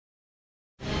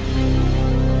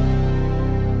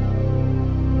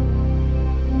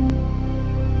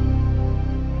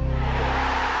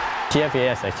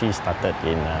TFAS actually started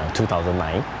in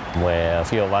 2009, where a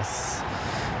few of us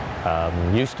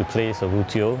used to play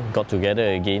Subbuteo, got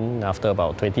together again after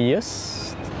about 20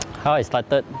 years. How I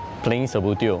started playing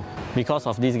Subbuteo? Because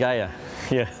of this guy.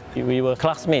 Yeah, we were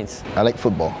classmates. I like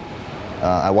football.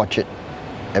 I watch it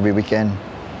every weekend.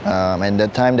 And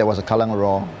that time there was a Kallang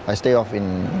Raw. I stayed off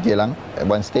in Geylang at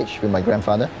one stage with my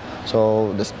grandfather.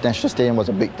 So the National Stadium was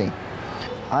a big thing.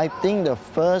 I think the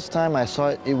first time I saw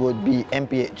it, it would be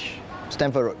MPH,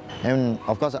 Stamford Road. And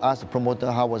of course I asked the promoter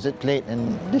how was it played,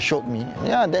 and they showed me.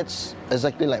 Yeah, that's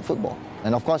exactly like football.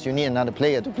 And of course you need another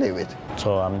player to play with.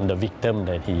 So I'm the victim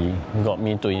that he got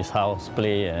me to his house,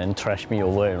 play and trash me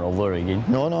over and over again.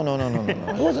 No.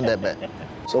 It wasn't that bad.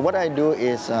 So what I do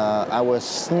is I will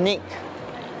sneak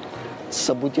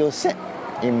Subbuteo set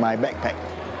in my backpack,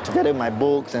 together with my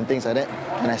books and things like that.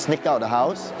 And I sneak out the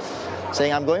house,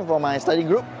 saying I'm going for my study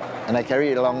group, and I carry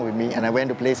it along with me, and I went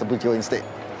to play Subbuteo instead.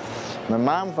 My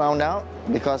mom found out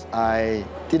because I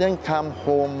didn't come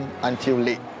home until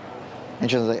late. And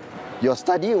she was like, your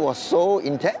study was so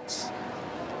intense?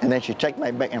 And then she checked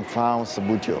my bag and found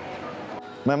Subbuteo.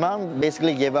 My mom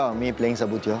basically gave up on me playing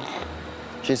Subbuteo.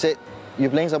 She said, you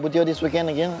playing Subbuteo this weekend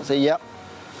again? I said, yep,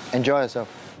 enjoy yourself.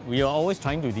 We are always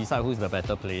trying to decide who's the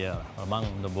better player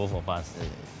among the both of us.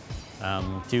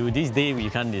 Till this day, we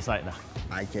can't decide.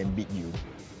 I can beat you.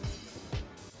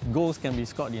 Goals can be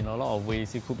scored in a lot of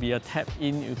ways. It could be a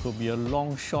tap-in, it could be a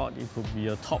long shot, it could be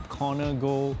a top corner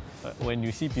goal. When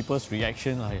you see people's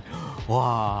reaction like,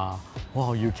 wow,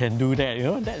 you can do that, you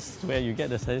know, that's where you get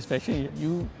the satisfaction.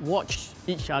 You watch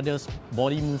each other's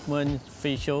body movement,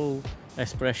 facial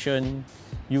expression,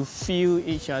 you feel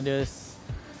each other's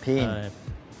pain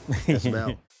as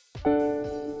well.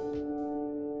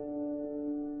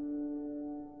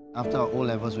 After our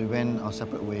O-levels, we went our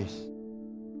separate ways.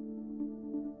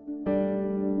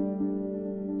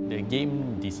 The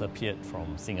game disappeared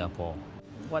from Singapore.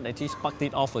 What actually sparked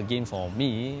it off again for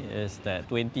me is that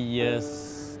 20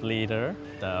 years later,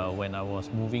 when I was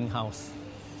moving house,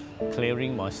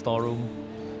 clearing my storeroom,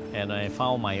 and I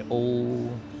found my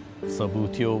old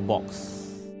Subbuteo box.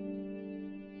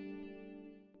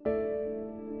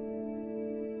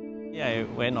 I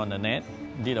went on the net,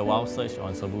 did a wild search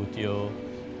on Subbuteo,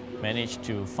 managed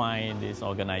to find this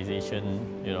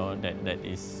organization, you know, that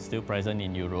is still present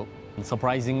in Europe. And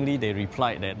surprisingly, they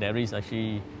replied that there is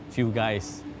actually few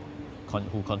guys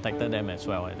who contacted them as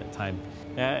well at that time.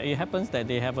 It happens that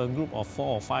they have a group of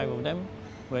 4 or 5 of them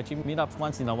who actually meet up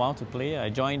once in a while to play. I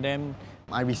joined them.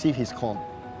 I received his call.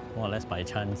 More or less by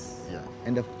chance. Yeah.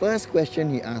 And the first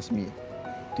question he asked me,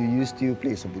 do you still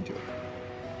play Subbuteo?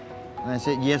 And I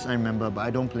said, yes, I remember, but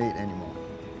I don't play it anymore.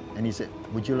 And he said,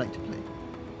 would you like to play?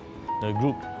 The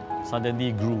group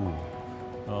suddenly grew.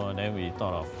 Then we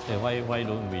thought of, hey, why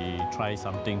don't we try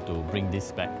something to bring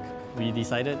this back? We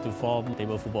decided to form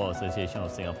Table Football Association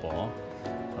of Singapore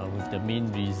with the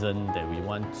main reason that we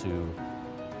want to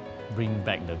bring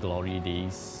back the glory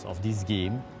days of this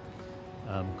game,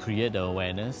 create the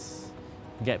awareness,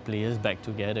 get players back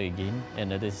together again,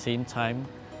 and at the same time,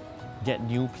 get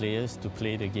new players to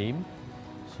play the game.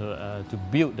 So to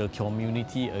build the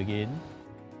community again,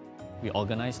 we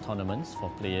organize tournaments for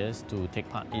players to take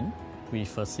part in. We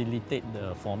facilitate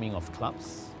the forming of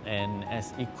clubs, and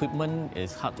as equipment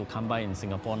is hard to come by in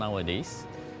Singapore nowadays,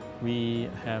 we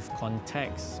have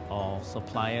contacts of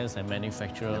suppliers and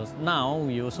manufacturers. Now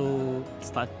we also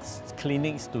start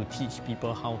clinics to teach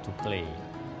people how to play.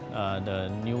 The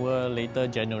newer, later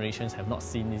generations have not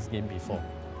seen this game before.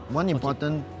 One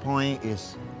important point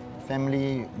is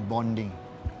family bonding.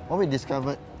 What we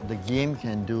discovered the game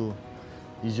can do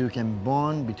is you can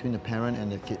bond between the parent and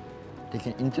the kid. They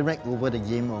can interact over the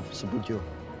game of Subbuteo.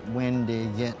 When they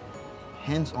get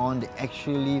hands-on, they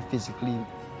actually physically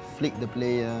flick the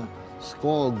player,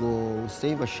 score a goal,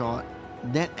 save a shot.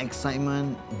 That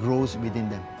excitement grows within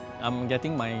them. I'm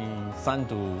getting my son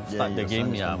to start the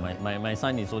game. Yeah, my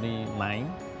son is only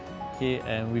 9. Okay,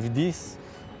 and with this,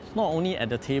 not only at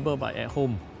the table but at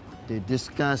home. They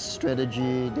discuss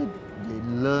strategy, they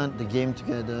learn the game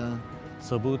together.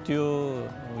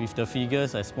 Subbuteo, with the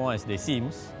figures as small as they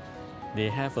seem, they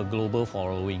have a global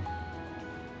following.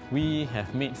 We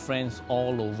have made friends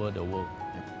all over the world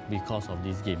because of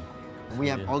this game. We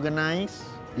have organized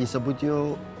the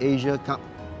Subbuteo Asia Cup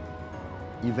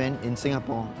event in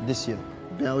Singapore this year.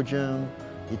 Belgium,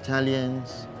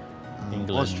 Italians,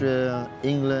 Austria,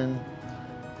 England,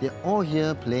 they're all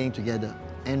here playing together,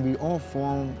 and we all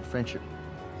form friendship.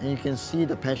 And you can see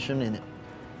the passion in it.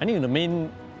 I think the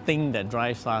main thing that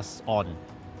drives us on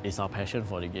is our passion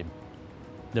for the game.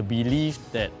 The belief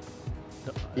that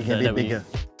it can be bigger.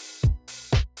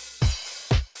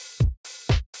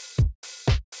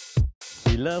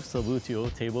 love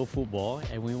Subbuteo table football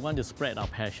and we want to spread our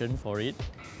passion for it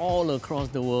all across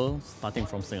the world, starting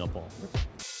from Singapore.